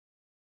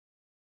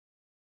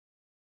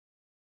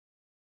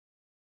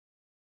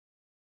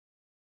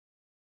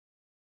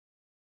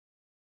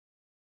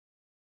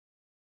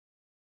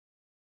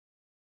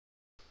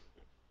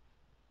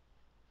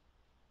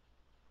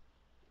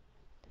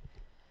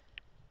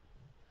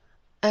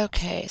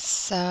Okay,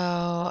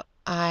 so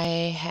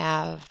I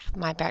have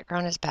my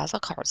background is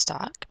Basil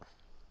cardstock,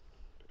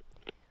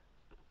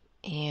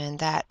 and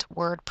that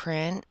word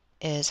print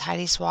is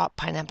Heidi Swap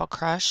Pineapple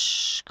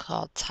Crush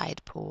called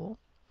Tide Pool,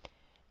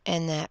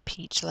 and that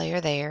peach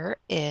layer there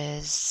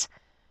is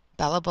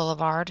Bella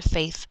Boulevard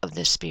Faith of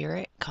the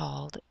Spirit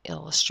called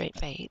Illustrate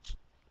Faith.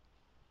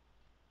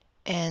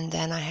 And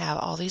then I have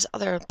all these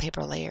other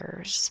paper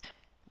layers,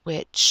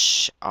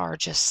 which are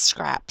just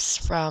scraps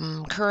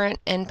from current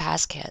and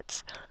past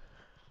kits.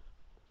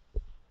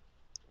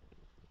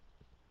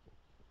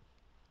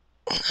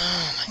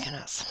 Oh my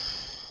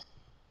goodness.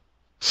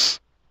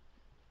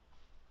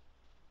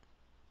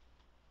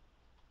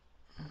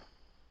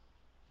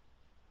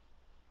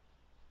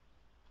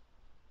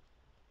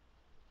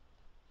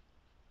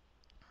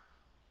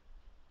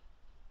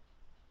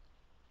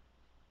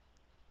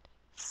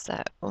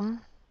 So,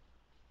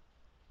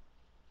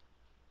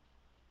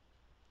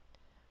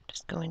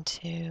 just going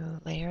to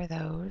layer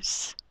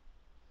those.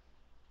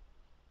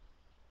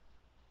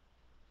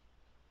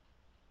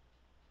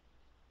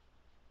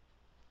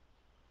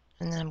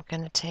 And then I'm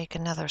going to take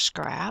another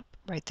scrap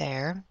right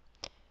there,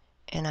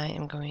 and I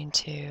am going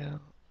to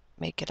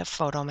make it a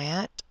photo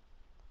mat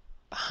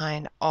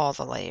behind all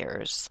the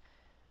layers.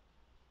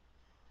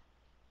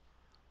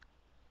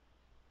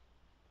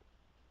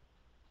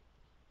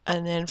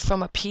 And then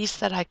from a piece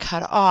that I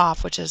cut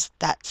off, which is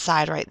that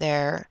side right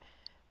there,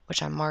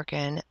 which I'm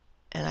marking,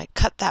 and I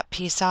cut that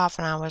piece off,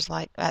 and I was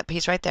like, that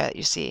piece right there that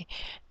you see,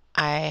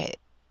 I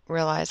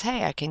realized,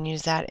 hey, I can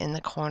use that in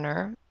the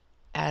corner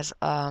as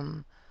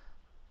a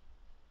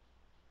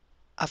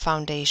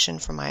foundation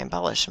for my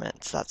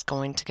embellishments. That's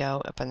going to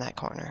go up in that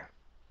corner.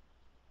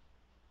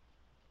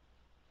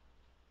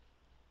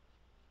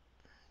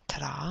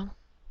 Ta-da!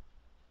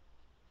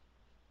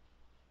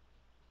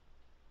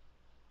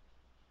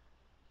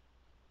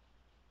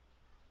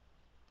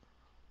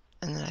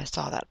 And then I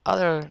saw that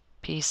other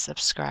piece of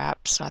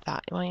scrap, so I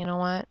thought, well, you know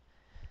what?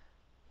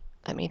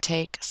 Let me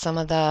take some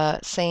of the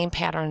same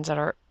patterns that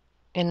are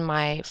in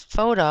my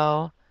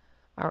photo,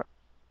 or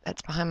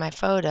that's behind my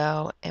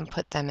photo, and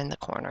put them in the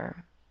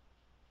corner.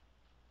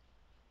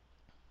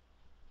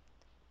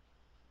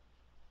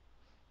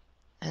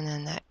 And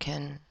then that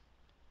can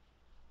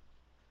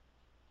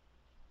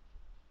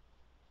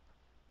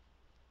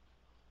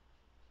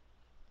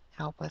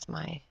help with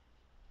my,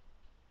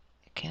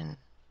 it can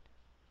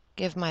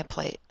give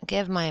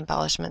my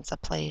embellishments a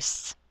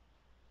place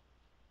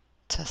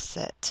to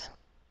sit,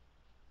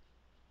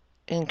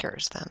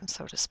 anchors them,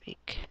 so to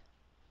speak.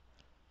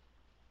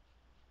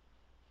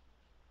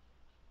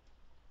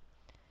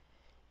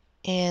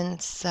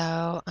 And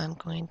so I'm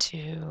going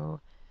to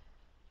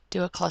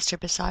do a cluster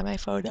beside my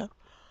photo.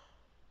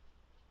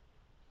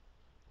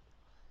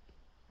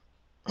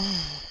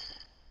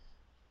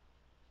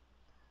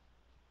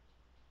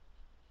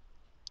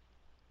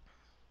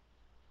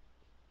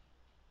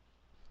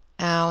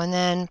 Oh, and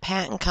then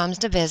Patton comes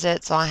to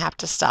visit, so I have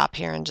to stop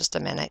here in just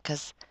a minute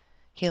because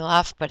he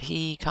left, but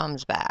he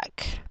comes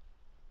back.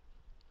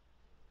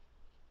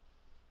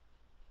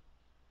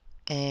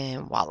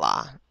 And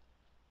voila.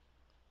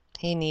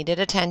 He needed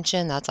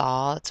attention, that's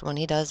all. It's when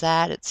he does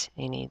that,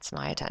 he needs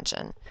my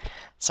attention.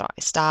 So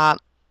I stop,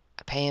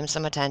 I pay him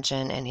some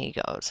attention, and he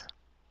goes.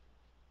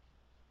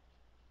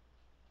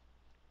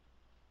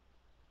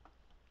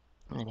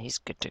 And he's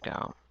good to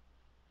go.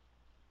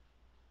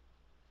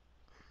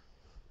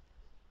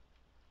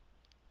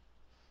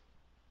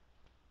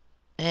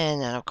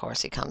 And then, of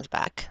course, he comes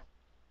back.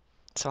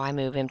 So I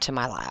move him to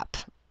my lap.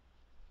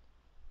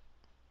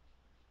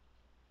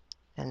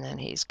 And then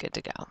he's good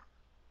to go.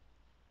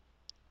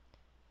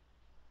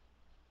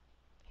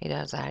 He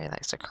does that. He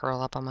likes to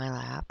curl up on my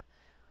lap.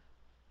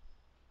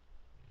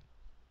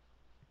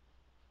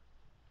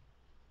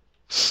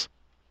 So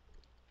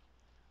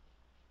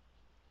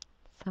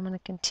I'm going to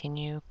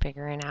continue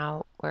figuring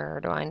out where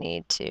do I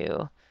need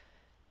to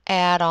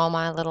add all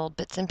my little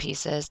bits and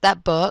pieces.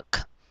 That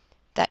book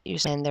that you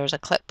see, and there's a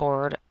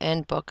clipboard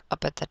and book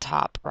up at the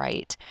top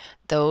right.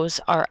 Those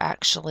are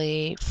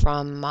actually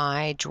from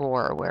my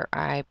drawer where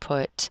I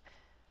put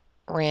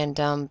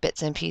random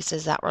bits and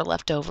pieces that were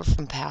left over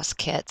from past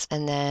kits,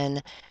 and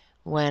then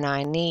when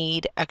I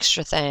need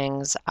extra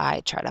things,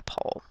 I try to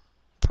pull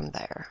from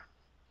there.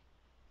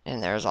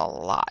 And there's a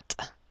lot.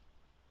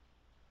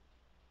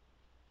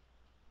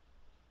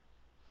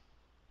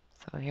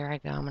 So here I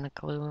go. I'm going to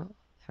glue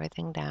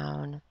everything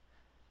down.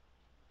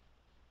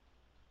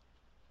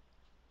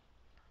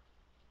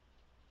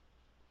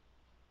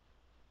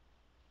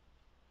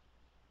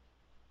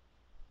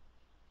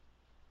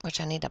 Which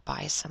I need to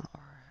buy some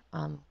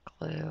more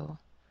glue.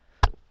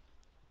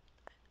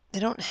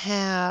 They don't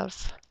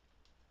have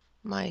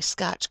my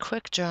Scotch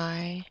Quick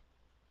Dry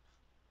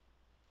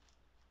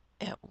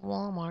at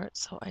Walmart,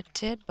 so I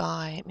did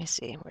buy, let me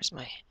see, where's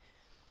my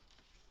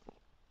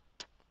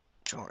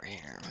drawer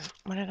here?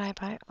 What did I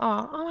buy?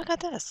 Oh, I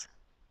got this.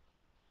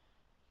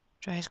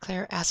 Dries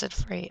clear, acid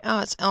free.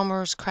 Oh, it's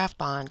Elmer's Craft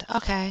Bond.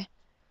 Okay.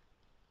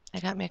 I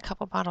got me a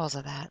couple bottles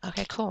of that.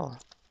 Okay, cool.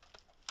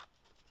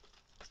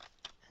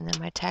 and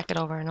then I tack it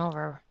over and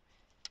over.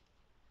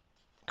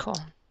 Cool.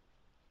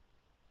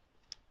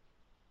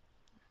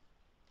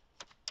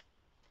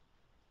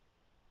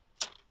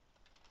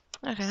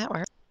 Okay, that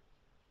works.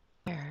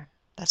 There,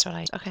 that's what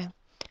I, okay.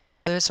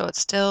 So it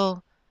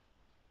still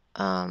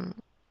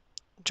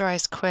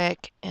dries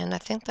quick, and I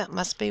think that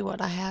must be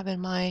what I have in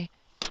my,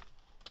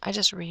 I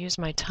just reused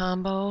my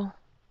Tombow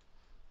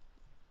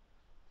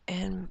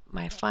and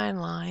my fine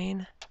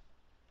line,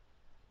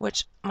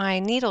 which my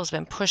needle's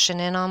been pushing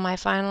in on my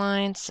fine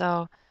line,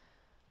 so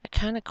I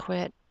kind of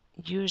quit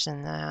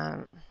using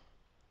that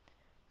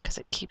because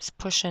it keeps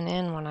pushing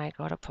in when I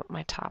go to put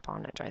my top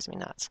on. It drives me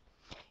nuts.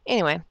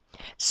 Anyway,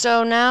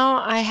 so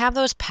now I have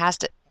those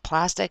plastic,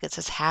 it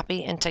says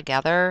happy and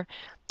together.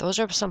 Those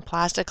are some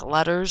plastic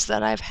letters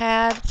that I've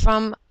had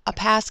from a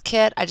past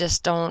kit. I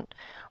just don't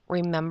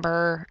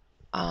remember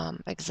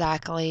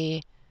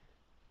exactly.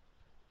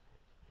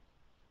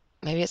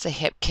 Maybe it's a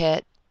hip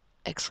kit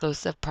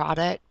exclusive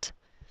product.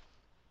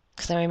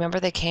 Because I remember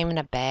they came in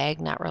a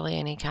bag, not really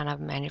any kind of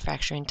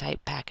manufacturing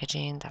type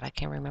packaging that I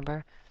can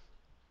remember.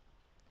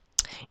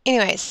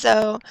 Anyway,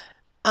 so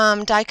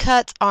die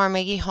cuts are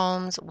Maggie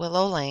Holmes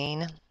Willow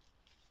Lane.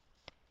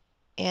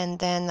 And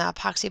then the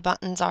epoxy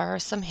buttons are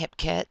some Hip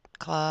Kit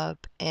Club.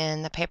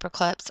 And the paper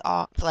clips,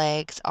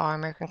 flags are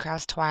American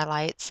Crafts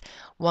Twilights,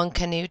 One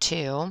Canoe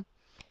 2.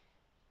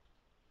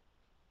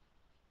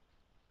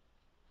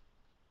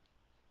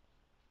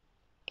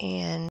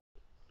 And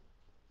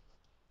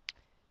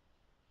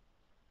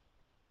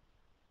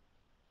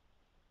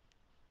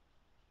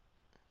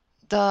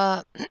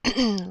the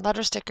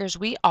letter stickers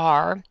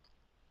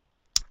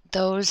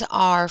those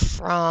are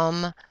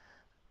from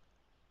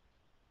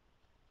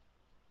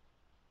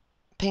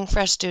Pink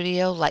Fresh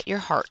Studio, Let Your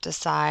Heart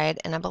Decide,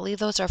 and I believe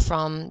those are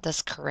from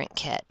this current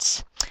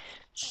kit.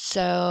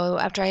 So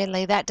after I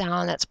lay that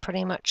down, that's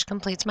pretty much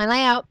completes my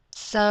layout.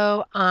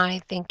 So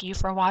I thank you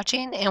for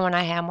watching, and when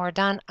I have more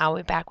done, I'll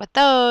be back with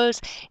those.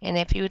 And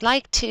if you would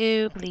like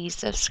to, please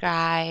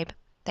subscribe.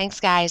 Thanks,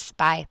 guys.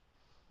 Bye.